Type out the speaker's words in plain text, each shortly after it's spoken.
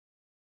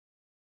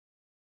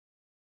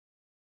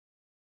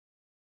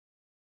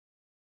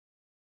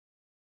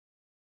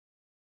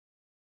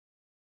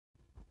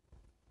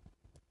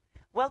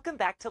Welcome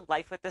back to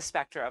Life with the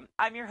Spectrum.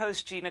 I'm your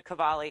host, Gina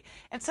Cavalli,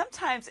 and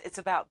sometimes it's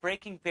about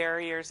breaking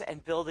barriers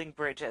and building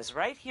bridges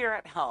right here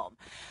at home,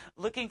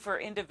 looking for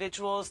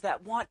individuals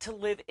that want to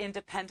live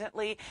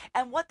independently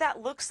and what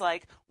that looks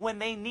like when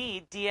they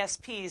need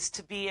DSPs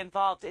to be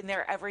involved in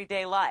their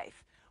everyday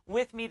life.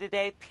 With me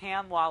today,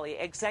 Pam Walley,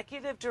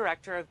 Executive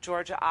Director of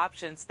Georgia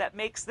Options, that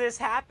makes this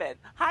happen.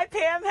 Hi,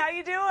 Pam. How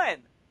you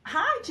doing?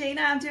 Hi,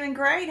 Gina. I'm doing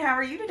great. How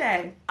are you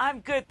today?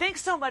 I'm good.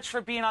 Thanks so much for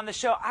being on the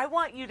show. I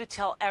want you to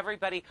tell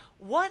everybody,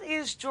 what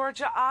is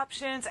Georgia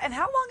Options and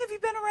how long have you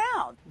been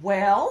around?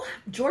 Well,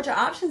 Georgia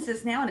Options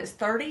is now in its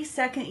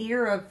 32nd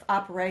year of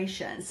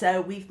operation.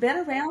 So we've been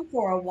around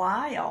for a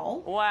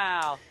while.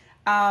 Wow.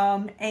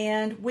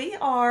 And we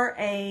are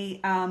a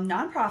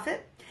nonprofit,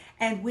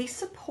 and we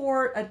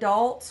support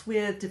adults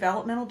with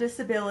developmental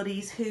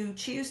disabilities who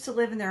choose to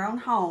live in their own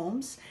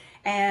homes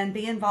and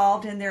be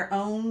involved in their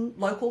own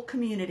local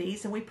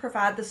communities, and we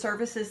provide the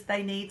services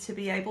they need to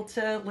be able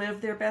to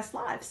live their best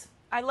lives.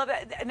 I love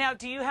that. Now,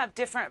 do you have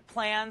different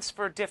plans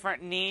for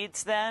different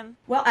needs then?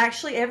 Well,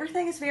 actually,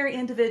 everything is very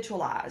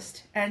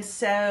individualized, and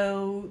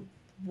so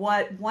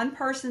what one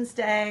person's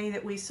day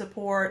that we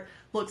support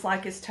looks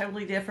like is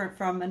totally different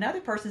from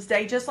another person's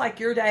day, just like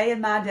your day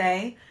and my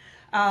day,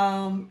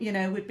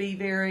 would be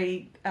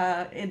very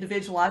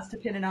individualized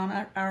depending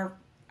on our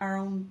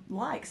own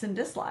likes and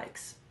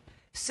dislikes.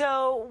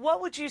 So, what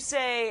would you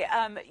say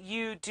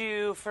you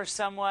do for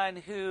someone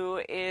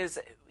who is,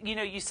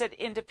 you said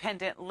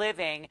independent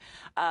living.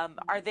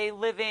 Are they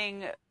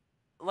living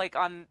like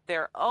on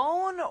their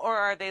own or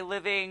are they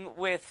living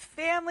with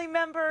family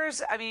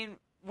members? I mean,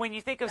 when you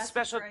think of That's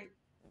special great.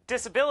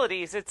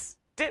 disabilities, Yeah.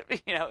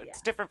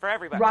 it's different for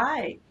everybody.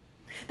 Right.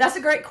 That's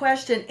a great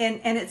question,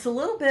 and it's a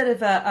little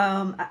bit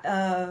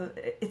of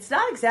it's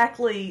not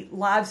exactly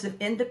lives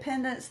of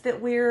independence that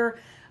we're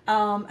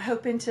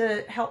hoping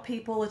to help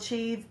people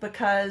achieve,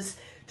 because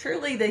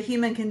truly the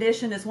human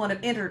condition is one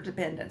of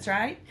interdependence,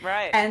 right?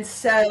 Right. And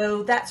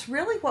so that's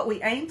really what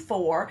we aim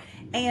for,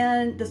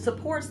 and the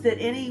supports that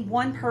any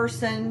one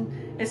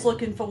person is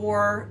looking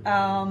for,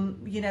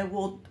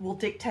 will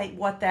dictate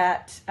what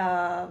that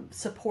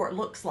support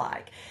looks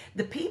like.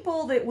 The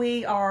people that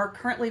we are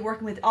currently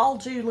working with all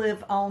do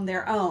live on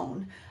their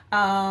own.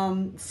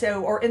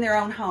 Or in their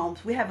own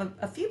homes. We have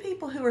a few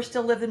people who are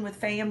still living with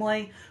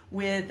family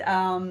with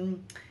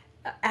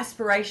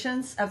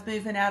aspirations of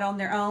moving out on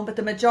their own, but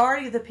the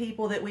majority of the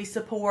people that we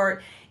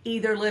support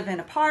either live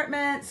in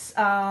apartments,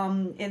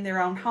 in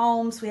their own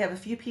homes. We have a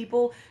few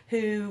people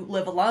who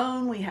live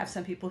alone. We have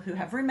some people who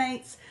have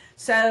roommates.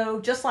 So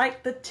just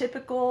like the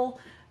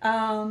typical,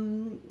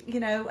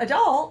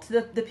 adult,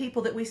 the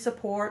people that we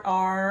support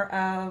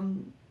are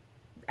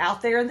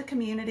out there in the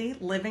community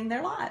living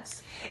their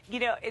lives.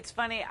 It's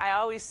funny. I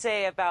always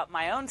say about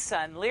my own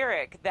son,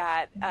 Lyric,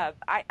 that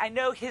I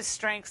know his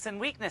strengths and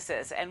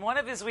weaknesses. And one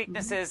of his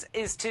weaknesses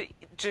is to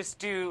just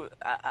do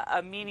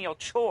a menial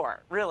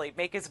chore, really,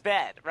 make his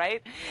bed,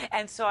 right?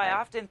 And so I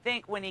often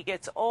think when he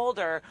gets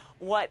older,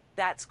 what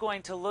that's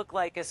going to look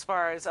like as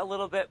far as a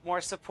little bit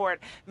more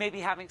support, maybe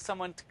having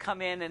someone to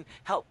come in and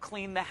help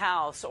clean the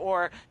house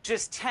or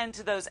just tend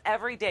to those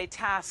everyday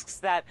tasks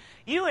that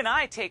you and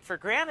I take for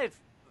granted,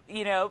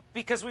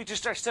 because we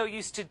just are so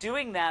used to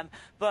doing them.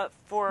 But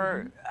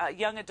for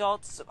young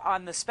adults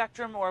on the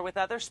spectrum or with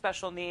other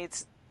special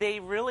needs, they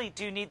really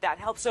do need that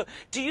help. So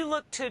do you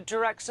look to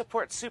direct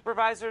support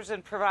supervisors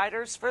and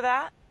providers for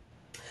that?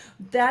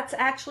 That's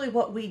actually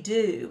what we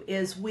do,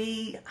 is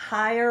we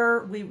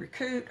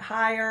recruit,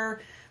 hire,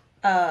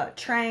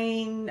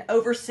 train,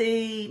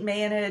 oversee,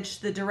 manage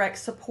the direct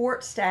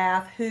support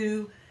staff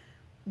who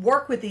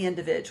work with the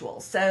individual.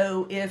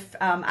 So if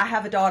I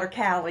have a daughter,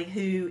 Callie,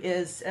 who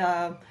is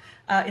in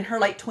her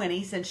late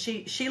 20s, and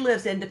she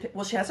lives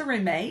she has a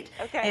roommate,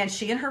 Okay. and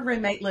she and her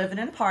roommate live in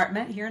an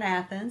apartment here in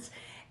Athens.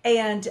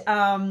 And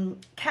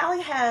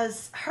Callie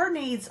has she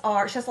has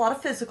a lot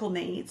of physical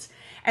needs,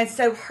 and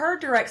so her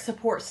direct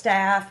support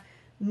staff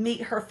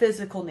meet her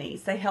physical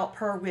needs. They help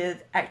her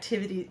with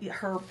activity,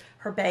 her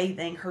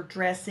bathing, her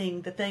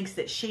dressing, the things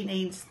that she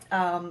needs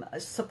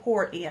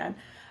support in.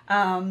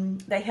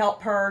 They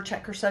help her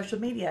check her social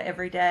media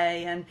every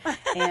day and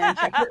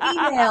check her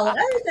email and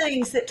other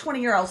things that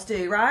 20-year-olds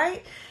do,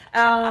 right?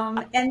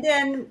 And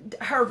then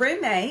her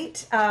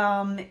roommate,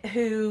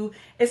 who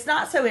is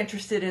not so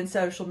interested in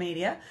social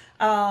media,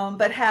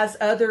 but has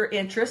other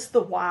interests,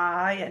 the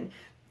Y and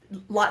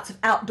lots of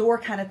outdoor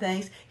kind of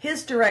things,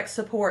 his direct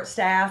support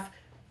staff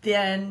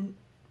then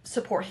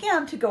support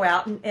him to go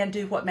out and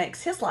do what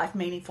makes his life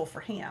meaningful for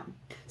him.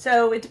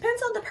 So it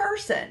depends on the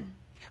person.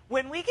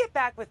 When we get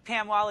back with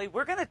Pam Walley,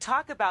 we're going to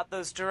talk about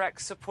those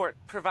direct support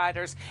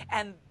providers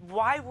and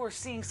why we're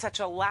seeing such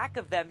a lack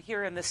of them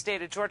here in the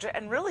state of Georgia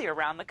and really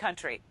around the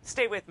country.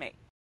 Stay with me.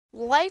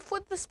 Life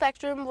with the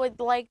Spectrum would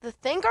like to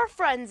thank our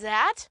friends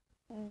at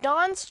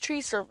Don's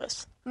Tree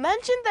Service.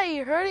 Mention that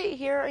you heard it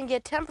here and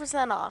get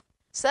 10% off.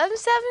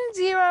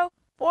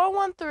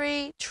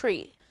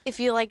 770-413-TREE. If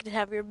you'd like to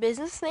have your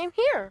business name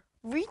here,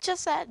 reach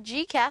us at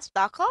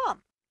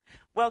gcast.com.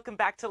 Welcome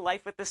back to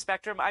Life with the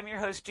Spectrum. I'm your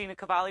host, Gina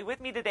Cavalli. With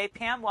me today,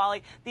 Pam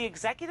Walley, the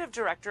Executive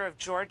Director of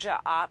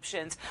Georgia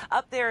Options,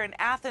 up there in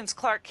Athens,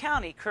 Clarke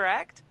County,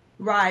 correct?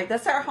 Right,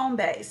 that's our home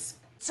base.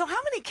 So how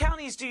many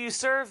counties do you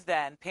serve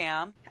then,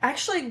 Pam?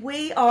 Actually,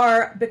 we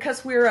are,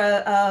 because we're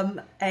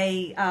a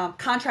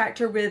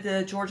contractor with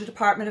the Georgia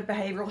Department of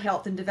Behavioral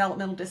Health and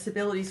Developmental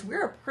Disabilities,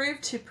 we're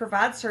approved to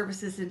provide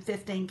services in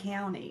 15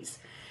 counties.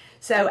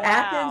 So Wow.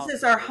 Athens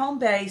is our home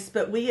base,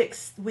 but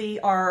we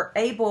are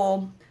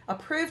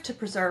approved to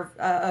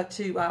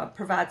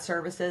provide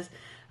services,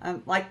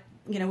 like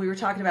we were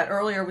talking about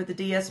earlier with the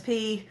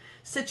DSP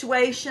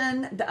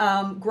situation.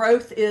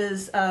 Growth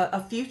is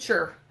a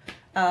future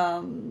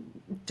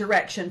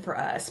direction for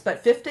us,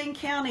 but 15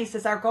 counties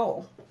is our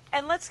goal.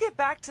 And let's get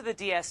back to the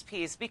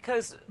DSPs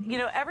because,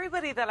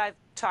 everybody that I've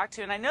talked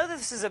to, and I know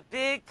this is a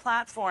big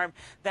platform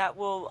that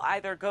will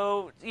either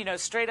go,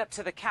 straight up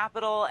to the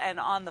Capitol and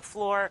on the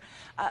floor.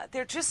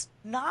 They're just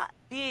not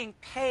being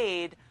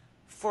paid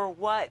for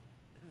what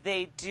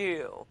they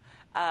do.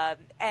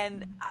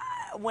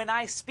 When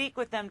I speak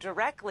with them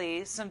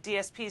directly, some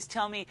DSPs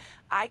tell me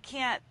I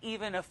can't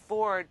even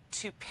afford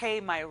to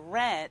pay my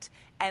rent,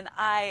 and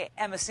I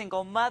am a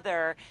single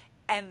mother,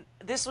 and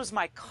this was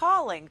my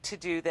calling to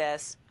do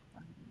this,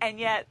 and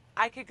yet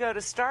I could go to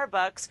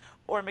Starbucks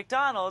or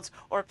McDonald's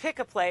or pick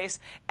a place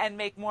and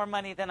make more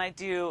money than I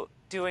do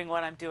doing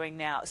what I'm doing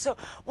now. So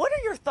what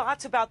are your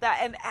thoughts about that?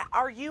 And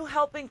are you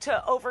helping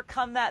to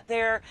overcome that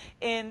there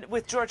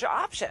with Georgia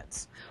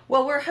Options?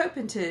 Well, we're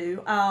hoping to.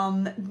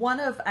 One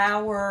of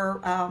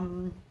our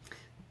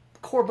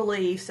core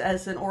beliefs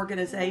as an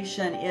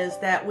organization is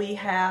that we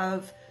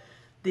have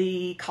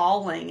the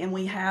calling and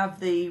we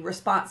have the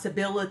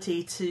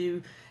responsibility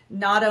to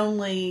not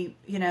only,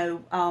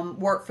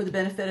 work for the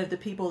benefit of the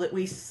people that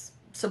we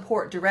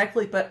support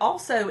directly, but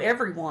also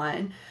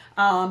everyone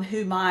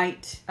who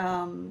might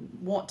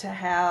want to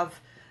have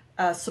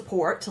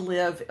support to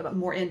live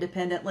more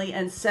independently.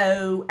 And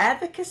so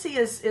advocacy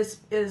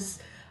is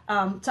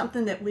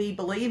something that we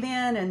believe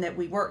in and that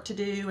we work to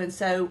do. And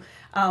so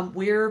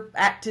we're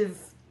active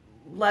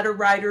letter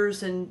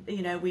writers, and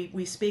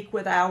we speak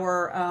with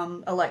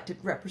our elected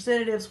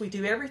representatives. We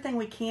do everything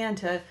we can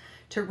to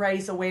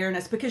raise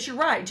awareness, because you're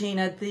right,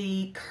 Gina,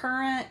 the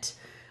current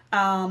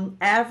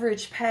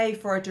average pay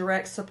for a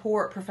direct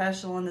support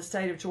professional in the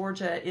state of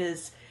Georgia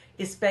is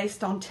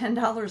based on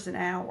 $10 an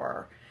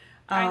hour.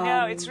 I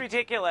know, it's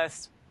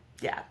ridiculous.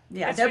 Yeah,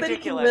 it's nobody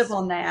ridiculous. can live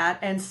on that,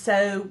 and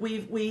so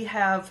we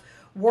have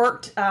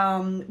worked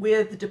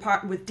with the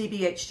department, with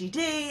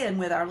DBHDD, and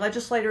with our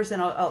legislators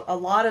and a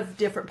lot of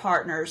different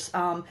partners,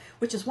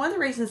 which is one of the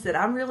reasons that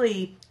I'm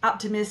really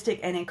optimistic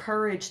and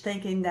encouraged,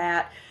 thinking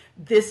that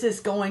this is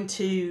going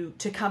to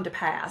come to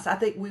pass. I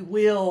think we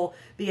will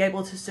be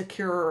able to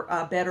secure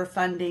better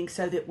funding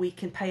so that we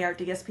can pay our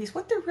DSPs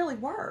what they're really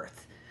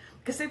worth,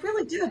 because they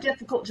really do a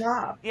difficult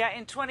job. Yeah,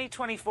 in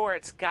 2024,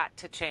 it's got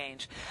to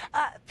change.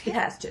 It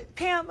has to.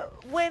 Pam,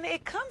 when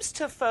it comes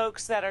to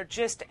folks that are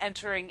just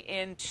entering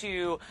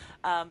into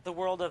the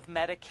world of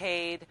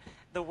Medicaid,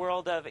 the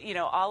world of,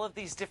 all of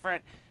these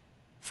different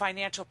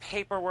financial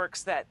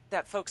paperworks that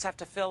folks have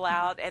to fill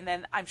out, and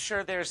then I'm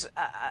sure there's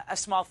a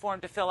small form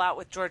to fill out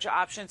with Georgia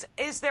Options.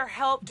 Is there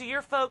help? Do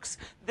your folks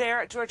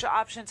there at Georgia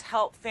Options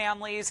help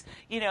families,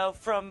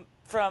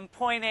 from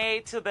point A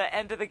to the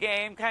end of the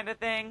game kind of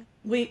thing?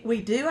 We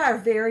do our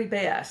very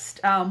best.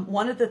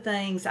 One of the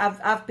things,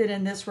 I've been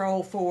in this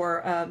role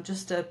for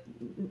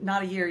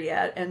not a year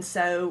yet, and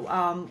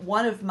so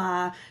one of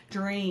my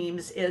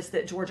dreams is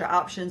that Georgia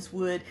Options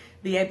would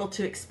be able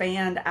to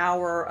expand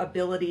our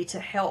ability to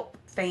help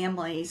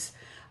families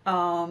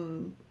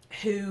because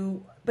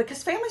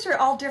families are at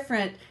all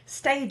different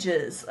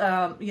stages.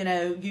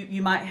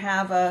 You might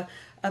have a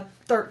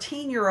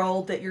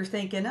 13-year-old that you're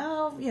thinking,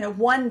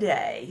 one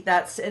day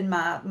that's in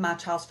my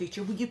child's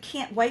future. Well, you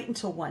can't wait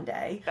until one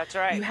day. That's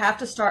right. You have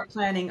to start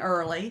planning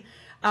early.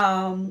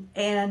 And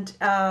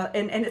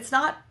it's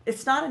not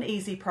an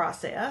easy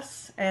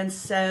process. And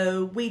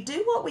so we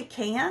do what we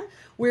can.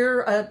 We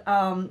have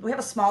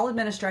a small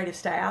administrative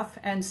staff.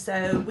 And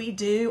so we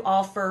do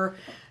offer,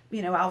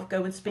 I'll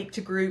go and speak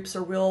to groups,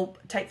 or we'll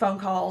take phone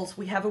calls.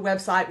 We have a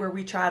website where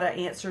we try to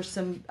answer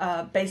some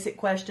basic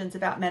questions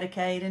about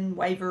Medicaid and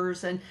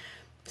waivers and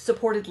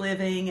supported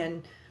living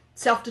and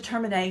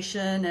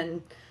self-determination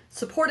and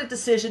supported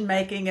decision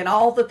making and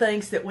all the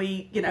things that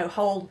we,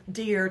 hold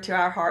dear to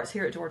our hearts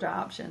here at Georgia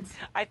Options.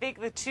 I think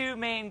the two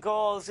main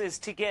goals is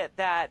to get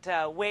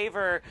that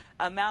waiver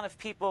amount of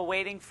people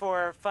waiting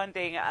for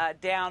funding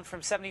down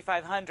from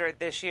 7,500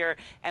 this year,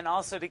 and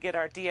also to get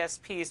our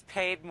DSPs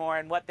paid more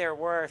and what they're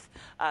worth,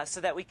 so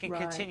that we can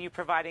continue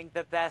providing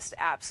the best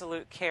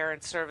absolute care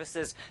and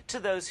services to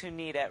those who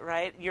need it,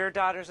 right? Your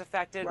daughter's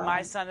affected,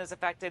 my son is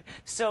affected,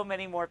 so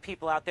many more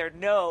people out there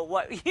know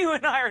what you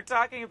and I are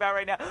talking about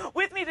right now.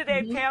 With me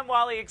today, Pam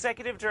Walley,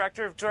 Executive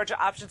Director of Georgia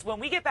Options. When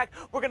we get back,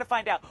 we're going to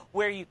find out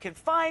where you can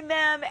find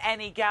them,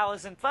 any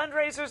galas and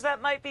fundraisers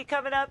that might be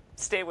coming up.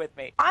 Stay with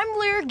me. I'm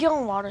Lyra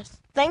Gillenwaters.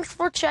 Thanks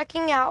for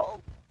checking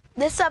out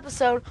this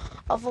episode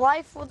of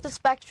Life with the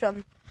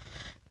Spectrum.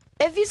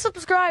 If you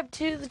subscribe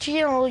to the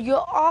channel,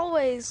 you'll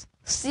always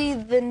see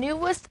the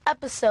newest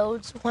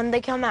episodes when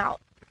they come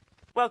out.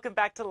 Welcome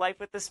back to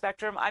Life with the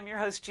Spectrum. I'm your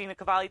host, Gina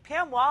Cavalli.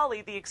 Pam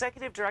Walley, the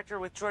Executive Director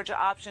with Georgia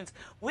Options,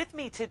 with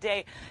me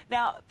today.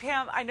 Now,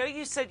 Pam, I know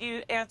you said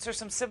you answer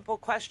some simple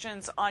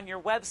questions on your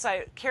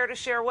website. Care to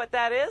share what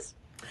that is?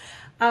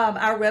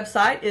 Our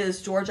website is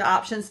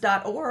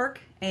georgiaoptions.org,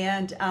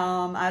 and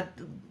I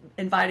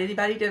invite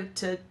anybody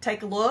to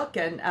take a look.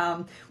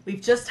 And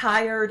we've just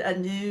hired a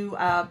new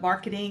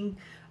marketing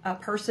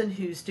person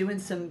who's doing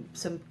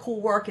some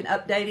cool work and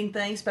updating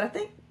things. But I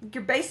think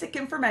your basic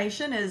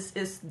information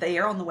is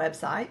there on the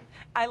website.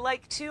 I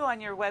like, too, on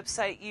your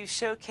website, you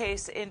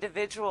showcase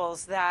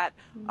individuals that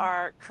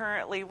are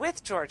currently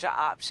with Georgia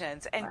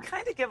Options and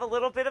kind of give a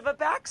little bit of a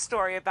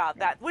backstory about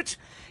that, which,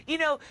 you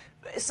know,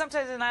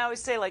 sometimes, and I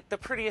always say, like, the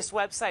prettiest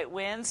website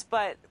wins,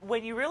 but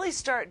when you really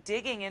start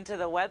digging into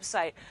the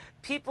website,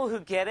 people who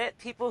get it,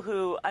 people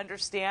who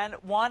understand,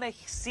 want to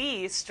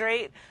see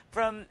straight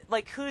from,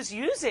 like, who's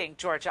using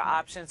Georgia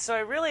Options. So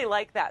I really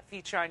like that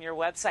feature on your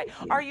website.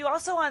 Are you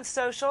also on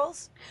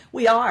socials?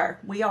 We are.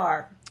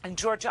 And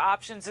Georgia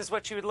Options is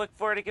what you would look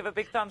for to give a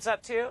big thumbs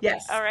up to?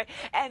 Yes. All right.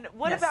 And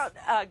what about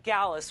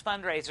galas,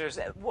 fundraisers?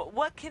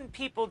 What can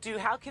people do?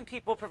 How can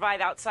people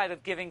provide outside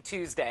of Giving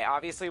Tuesday,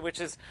 obviously,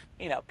 which is,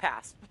 you know,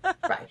 past?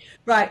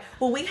 Right.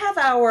 Well, we have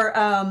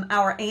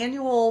our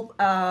annual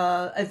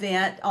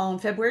event on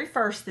February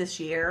 1st this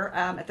year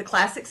at the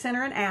Classic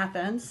Center in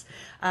Athens.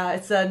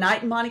 It's a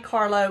night in Monte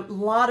Carlo, a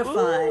lot of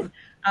fun.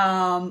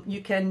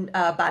 You can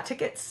buy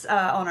tickets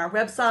on our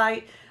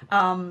website.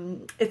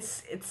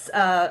 It's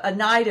a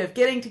night of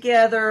getting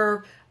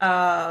together,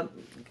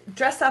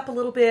 dress up a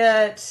little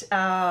bit,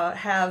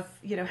 have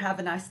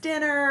a nice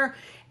dinner,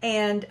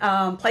 and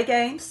play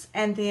games,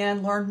 and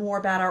then learn more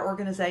about our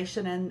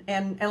organization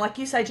and like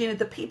you say, Gina,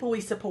 the people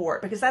we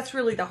support, because that's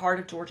really the heart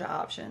of Georgia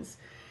Options,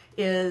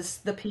 is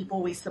the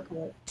people we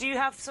support. Do you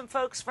have some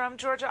folks from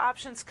Georgia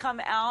Options come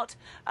out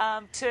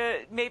to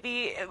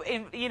maybe,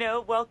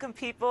 welcome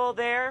people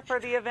there for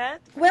the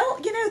event? Well,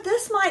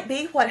 this might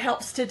be what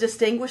helps to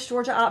distinguish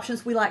Georgia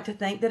Options. We like to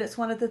think that it's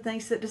one of the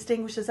things that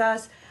distinguishes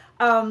us.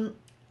 There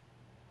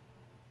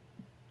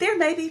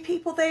may be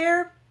people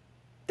there.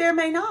 There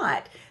may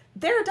not.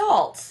 They're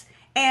adults.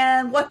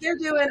 And what they're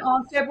doing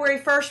on February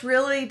 1st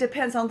really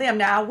depends on them.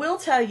 Now, I will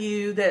tell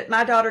you that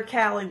my daughter,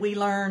 Callie, we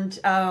learned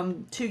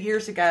 2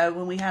 years ago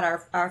when we had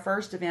our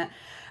first event,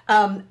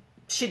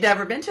 she'd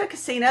never been to a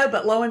casino,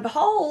 but lo and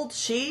behold,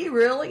 she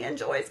really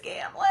enjoys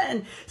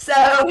gambling. So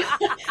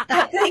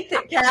I think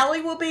that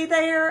Callie will be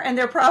there, and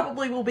there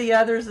probably will be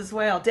others as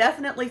well.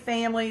 Definitely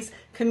families,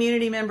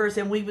 community members,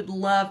 and we would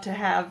love to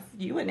have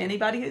you and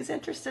anybody who's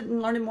interested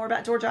in learning more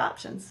about Georgia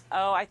Options.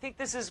 Oh, I think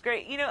this is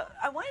great.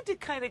 I wanted to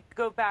kind of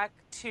go back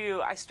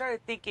to, I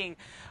started thinking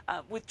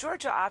with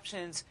Georgia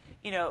Options,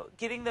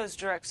 getting those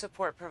direct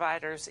support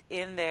providers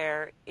in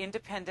there,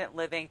 independent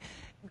living.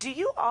 Do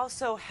you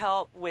also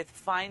help with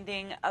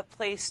finding a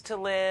place to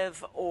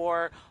live,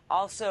 or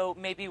also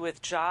maybe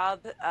with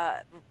job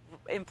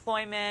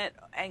employment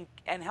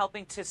and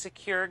helping to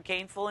secure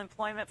gainful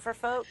employment for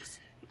folks?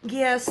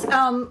 Yes.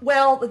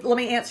 Well, let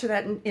me answer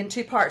that in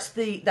two parts.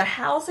 The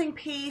housing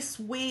piece,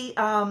 we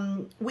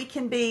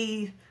can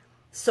be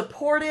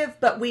supportive,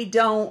 but we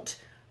don't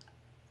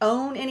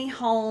own any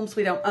homes.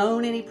 We don't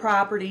own any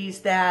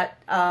properties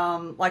that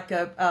like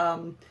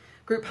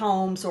group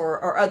homes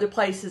or other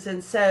places.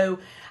 And so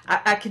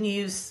I can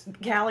use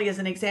Callie as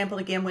an example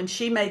again. When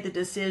she made the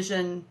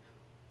decision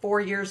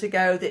 4 years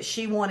ago that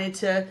she wanted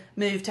to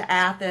move to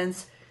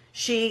Athens,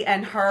 she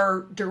and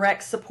her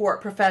direct support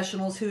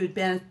professionals who had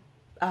been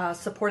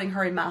supporting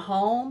her in my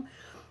home,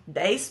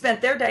 they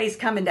spent their days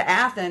coming to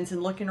Athens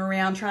and looking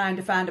around trying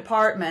to find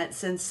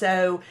apartments. And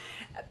so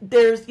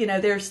there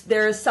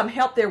is some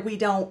help there. We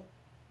don't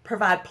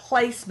provide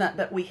placement,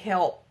 but we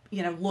help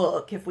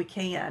look if we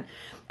can.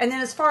 And then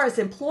as far as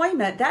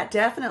employment, that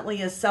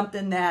definitely is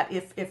something that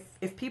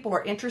if people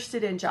are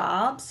interested in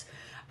jobs,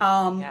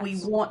 Yes. we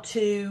want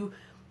to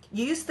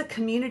use the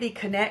community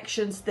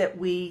connections that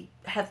we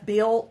have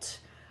built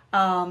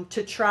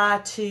to try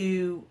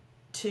to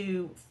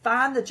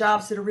find the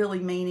jobs that are really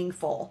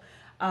meaningful.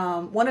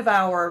 One of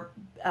our,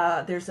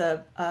 there's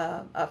a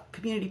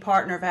community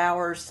partner of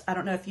ours, I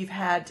don't know if you've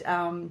had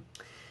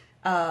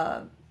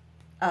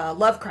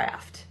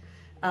Lovecraft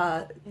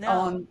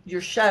on your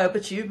show,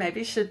 but you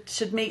maybe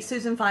should meet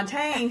Susan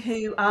Fontaine,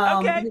 who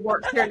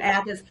works here in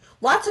Athens.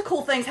 Lots of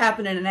cool things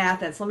happening in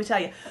Athens, let me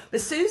tell you.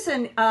 But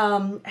Susan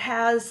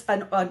has a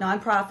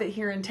nonprofit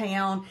here in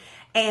town,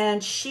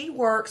 and she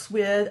works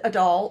with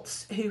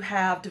adults who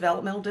have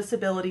developmental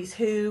disabilities.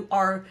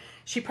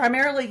 She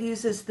primarily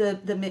uses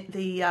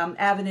the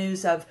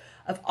avenues of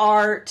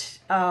art,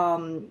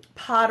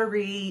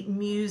 pottery,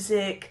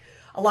 music,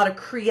 a lot of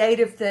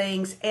creative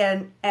things,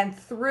 and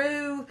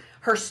through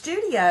her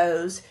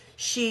studios,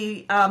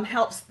 she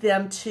helps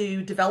them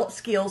to develop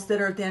skills that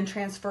are then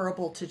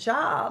transferable to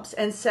jobs.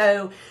 And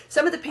so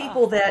some of the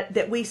people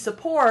that we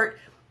support,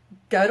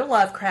 go to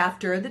Lovecraft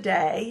during the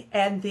day,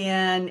 and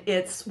then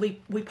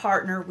we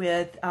partner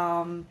with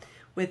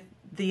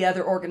the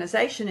other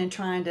organization in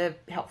trying to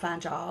help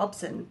find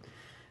jobs and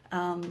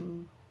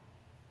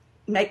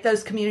make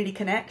those community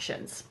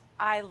connections.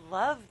 I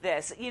love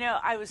this.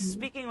 I was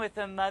speaking with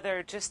a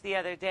mother just the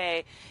other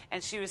day,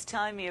 and she was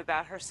telling me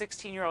about her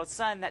 16-year-old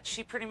son that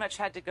she pretty much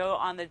had to go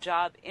on the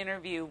job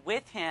interview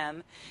with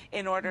him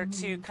in order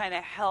to kind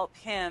of help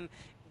him,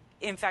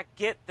 in fact,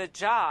 get the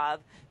job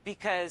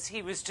because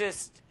he was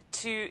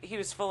he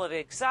was full of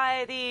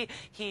anxiety.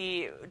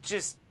 He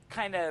just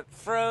kind of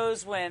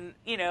froze when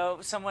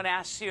someone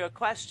asks you a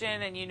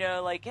question and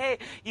like, hey,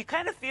 you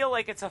kind of feel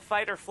like it's a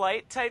fight or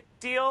flight type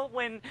deal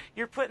when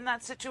you're put in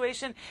that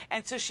situation.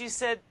 And so she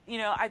said,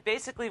 I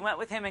basically went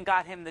with him and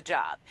got him the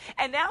job,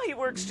 and now he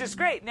works just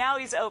great. Now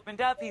he's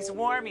opened up, he's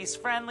warm, he's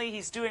friendly,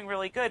 he's doing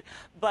really good.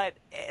 But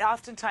it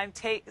oftentimes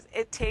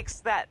takes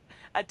that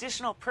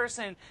additional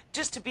person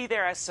just to be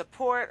there as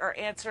support or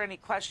answer any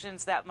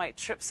questions that might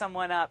trip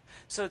someone up.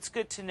 So it's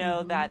good to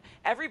know that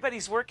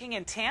everybody's working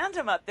in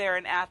tandem up there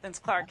in Athens,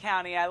 Clarke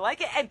County. I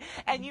like it.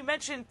 And you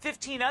mentioned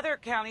 15 other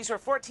counties or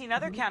 14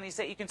 other counties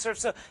that you can serve.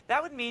 So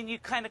that would mean you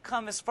kind of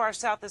come as far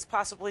south as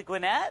possibly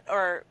Gwinnett,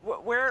 or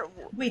where?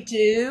 We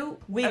do.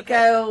 We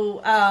go,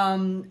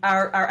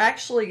 our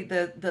actually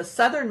the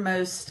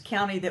southernmost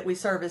county that we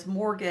serve is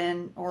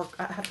Morgan, or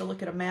I have to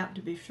look at a map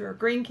to be sure,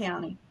 Greene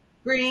County.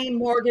 Greene,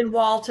 Morgan,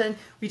 Walton.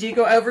 We do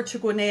go over to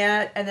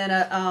Gwinnett, and then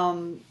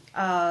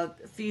a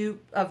few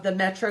of the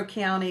metro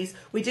counties.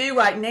 We do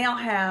right now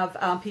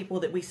have people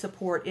that we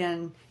support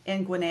in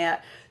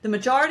Gwinnett. The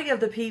majority of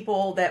the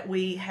people that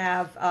we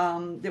have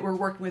that we're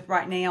working with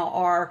right now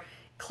are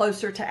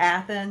closer to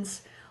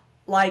Athens.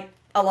 Like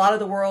a lot of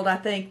the world, I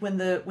think when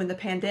the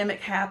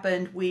pandemic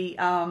happened, we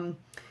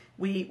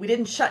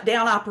didn't shut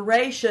down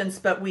operations,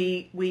 but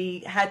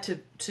we had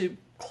to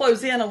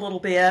close in a little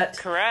bit.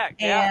 Correct.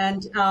 Yeah.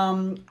 And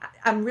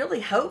I'm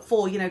really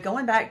hopeful,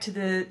 going back to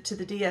the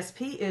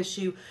DSP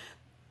issue,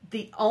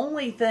 the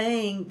only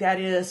thing that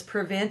is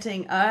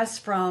preventing us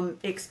from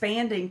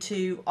expanding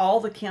to all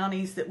the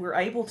counties that we're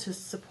able to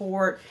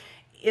support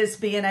is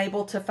being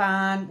able to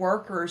find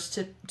workers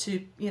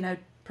to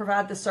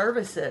provide the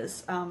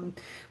services.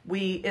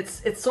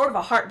 It's sort of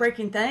a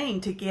heartbreaking thing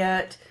to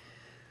get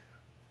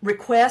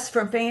requests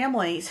from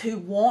families who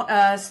want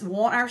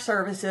our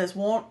services,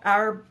 want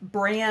our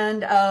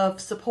brand of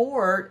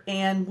support,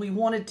 and we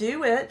want to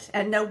do it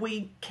and know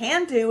we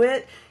can do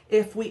it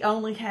if we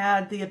only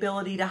had the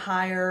ability to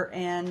hire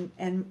and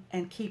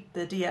keep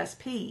the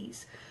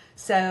DSPs.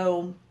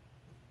 So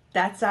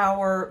that's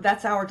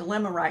our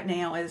dilemma right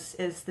now is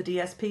the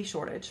DSP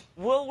shortage.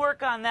 We'll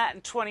work on that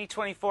in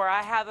 2024.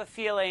 I have a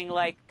feeling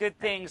like good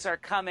things are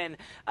coming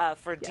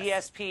for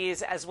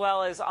DSPs, as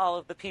well as all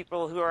of the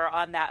people who are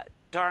on that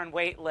darn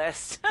wait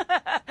list.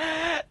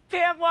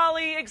 Pam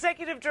Walley,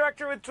 Executive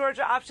Director with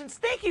Georgia Options,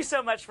 thank you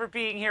so much for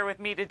being here with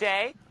me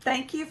today.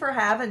 Thank you for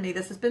having me.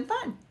 This has been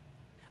fun.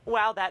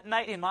 Wow, that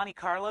night in Monte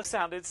Carlo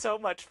sounded so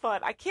much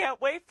fun. I can't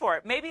wait for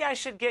it. Maybe I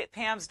should get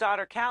Pam's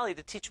daughter, Callie,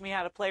 to teach me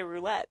how to play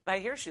roulette. I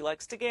hear she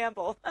likes to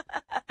gamble.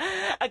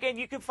 Again,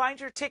 you can find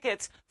your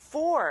tickets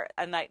for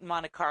a night in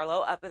Monte Carlo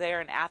up there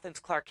in Athens,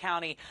 Clarke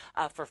County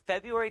for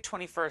February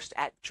 21st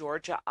at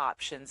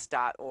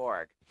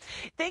georgiaoptions.org.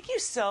 Thank you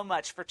so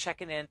much for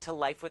checking in to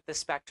Life with the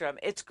Spectrum.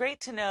 It's great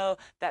to know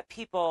that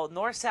people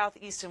north, south,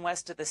 east, and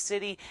west of the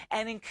city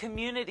and in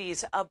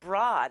communities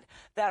abroad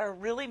that are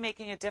really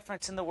making a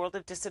difference in the world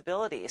of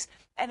disabilities.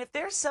 And if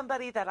there's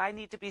somebody that I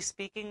need to be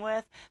speaking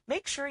with,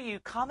 make sure you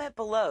comment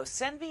below.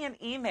 Send me an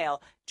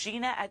email,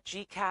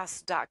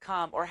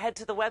 gina@gcast.com, or head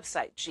to the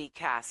website,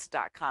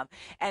 gcast.com,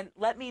 and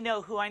let me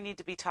know who I need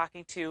to be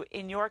talking to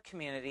in your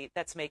community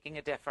that's making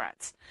a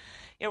difference.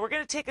 We're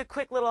going to take a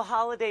quick little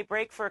holiday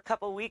break for a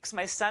couple weeks.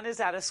 My son is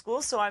out of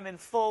school, so I'm in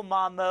full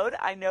mom mode.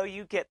 I know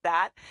you get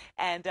that.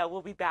 And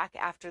we'll be back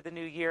after the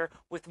new year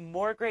with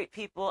more great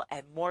people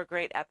and more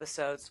great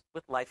episodes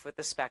with Life with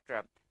the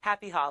Spectrum.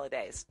 Happy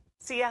holidays.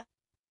 See ya.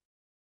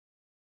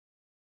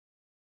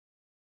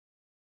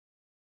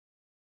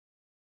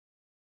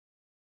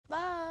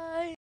 Bye.